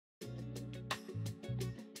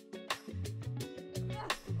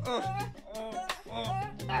got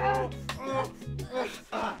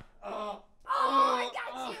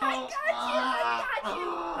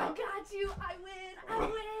you. I win.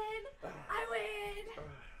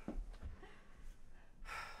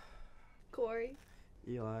 Cory.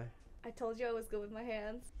 Eli. I told you I was good with my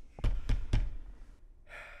hands.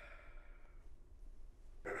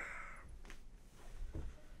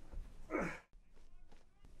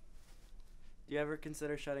 Do you ever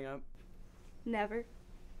consider shutting up? Never.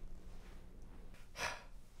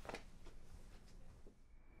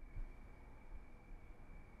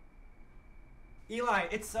 Eli,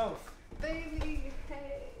 it's Soph. Baby,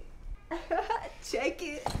 hey. Check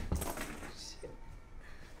it.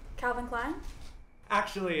 Calvin Klein?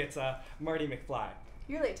 Actually, it's Marty McFly.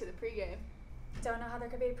 You're late to the pregame. Don't know how there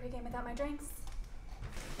could be a pregame without my drinks.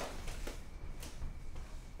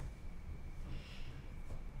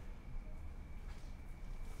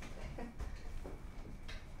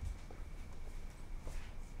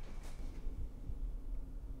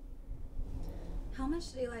 How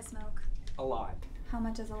much did Eli smoke? A lot. How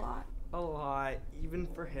much is a lot? A lot, even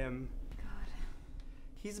for him. God.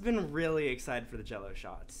 He's been really excited for the Jello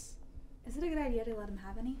shots. Is it a good idea to let him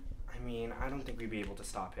have any? I mean, I don't think we'd be able to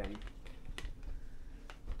stop him.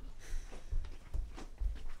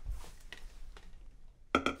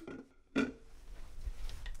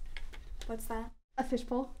 What's that? A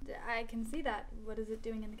fishbowl. I can see that. What is it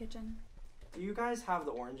doing in the kitchen? Do you guys have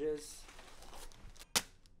the oranges?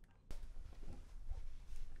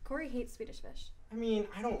 Cory hates Swedish fish. I mean,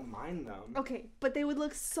 I don't mind them. Okay, but they would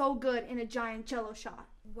look so good in a giant Jello shot.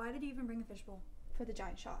 Why did you even bring a fishbowl? For the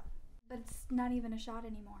giant shot. But it's not even a shot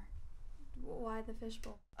anymore. Why the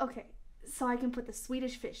fishbowl? Okay, so I can put the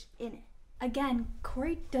Swedish fish in it. Again,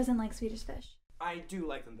 Cory doesn't like Swedish fish. I do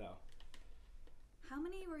like them though. How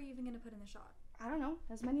many were you even going to put in the shot? I don't know,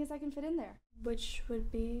 as many as I can fit in there. Which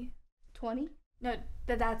would be 20? No,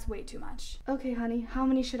 that's way too much. Okay, honey, how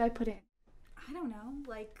many should I put in? I don't know,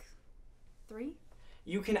 like 3?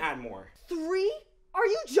 You can add more. 3? Are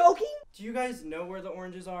you joking? Do you guys know where the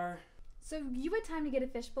oranges are? So you had time to get a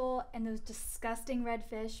fishbowl and those disgusting red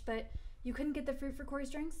fish, but you couldn't get the fruit for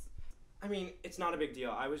Cory's drinks? I mean, it's not a big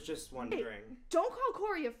deal. I was just wondering. Hey, don't call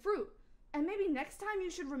Cory a fruit. And maybe next time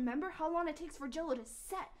you should remember how long it takes for Jello to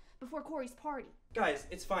set before Cory's party. Guys,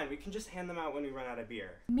 it's fine. We can just hand them out when we run out of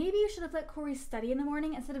beer. Maybe you should have let Cory study in the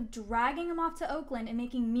morning instead of dragging him off to Oakland and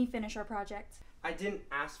making me finish our project. I didn't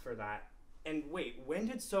ask for that. And wait, when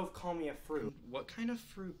did Soph call me a fruit? What kind of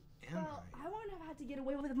fruit am I wouldn't have had to get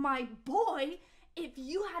away with my boy if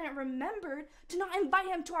you hadn't remembered to not invite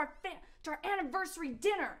him to our anniversary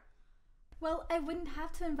dinner. Well, I wouldn't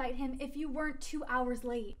have to invite him if you weren't 2 hours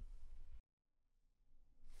late.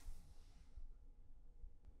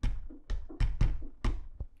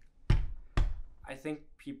 I think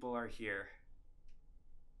people are here.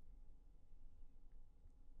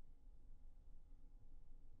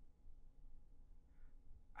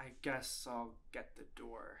 I guess I'll get the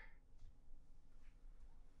door.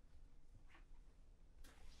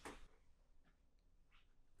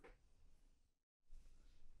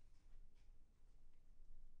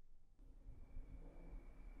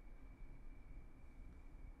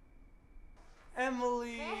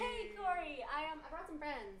 Emily! Hey, Cory! I brought some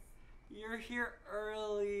friends. You're here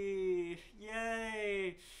early.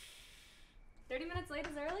 Yay! 30 minutes late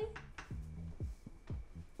is early?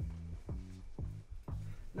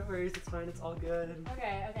 No worries, it's fine, it's all good.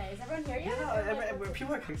 Okay. Is everyone here yet? Yeah,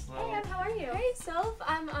 people are coming slow. Hey, Em, how are you? Hey, Soph.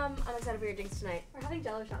 I'm excited for your drinks tonight. We're having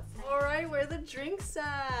Jello shots tonight. Alright, where are the drinks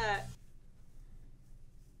at?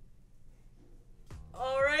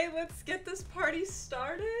 Alright, let's get this party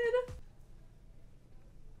started.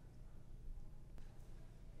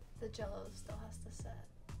 The Jello still has to set.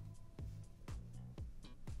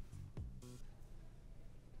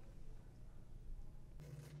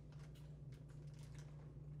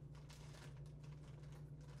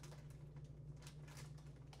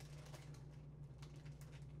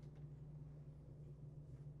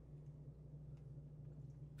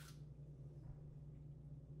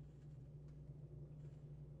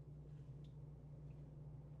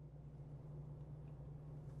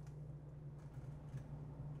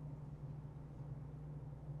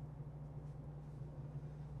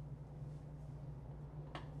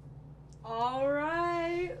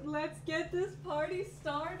 Alright, let's get this party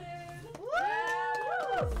started.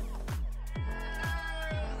 Woo!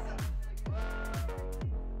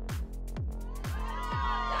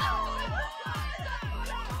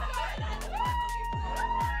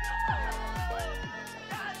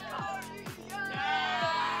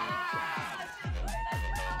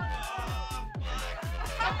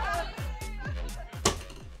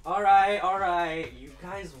 Alright. You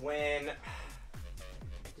guys win.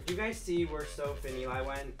 Did you guys see where Soph and Eli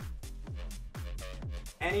went?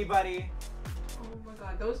 Anybody? Oh my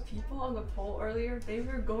god, those people on the pole earlier, they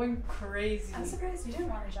were going crazy. I'm surprised you didn't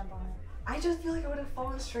want to jump on it. I just feel like I would have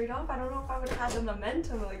fallen straight off. I don't know if I would have had the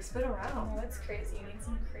momentum to like spin around. No, it's crazy. You need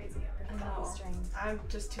some crazy upper body No, strength. I'm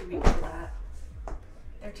just too weak for that.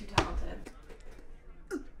 They're too talented.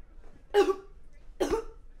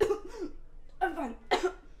 I'm fine.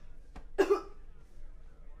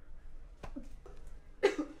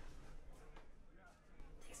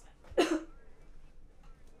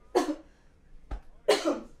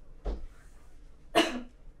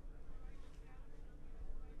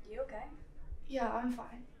 You okay? Yeah, I'm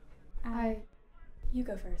fine. You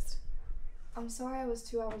go first. I'm sorry I was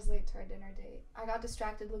 2 hours late to our dinner date. I got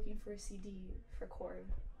distracted looking for a CD for Cory.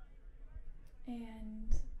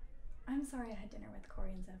 And I'm sorry I had dinner with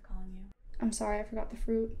Cory instead of calling you. I'm sorry I forgot the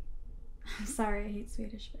fruit. I'm sorry I hate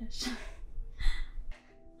Swedish fish.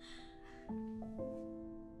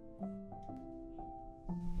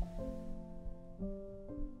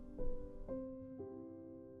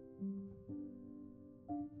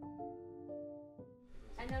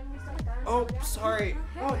 And then we start dance. Oh, sorry.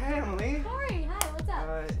 Oh, hey, Emily. Cory, hi, what's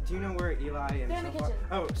up? Do you know where Eli and They're in the Soph are? kitchen.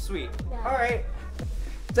 Oh, sweet. Yeah. Alright.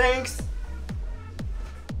 Thanks.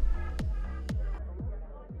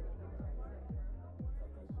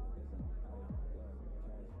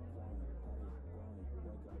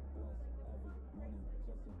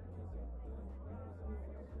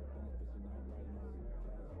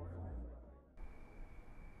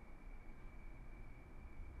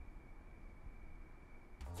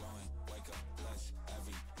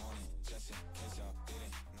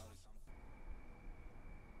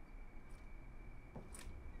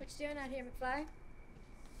 What you doing out here, McFly?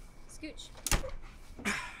 Scooch.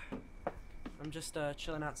 I'm just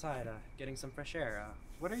chilling outside, getting some fresh air.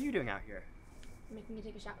 What are you doing out here? Making you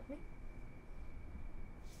take a shot with me?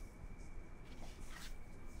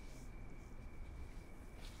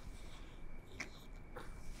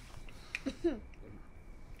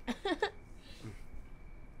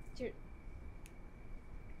 Cheers.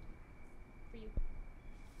 For you.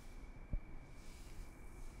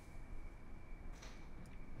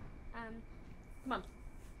 Come on.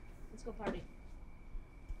 Let's go party.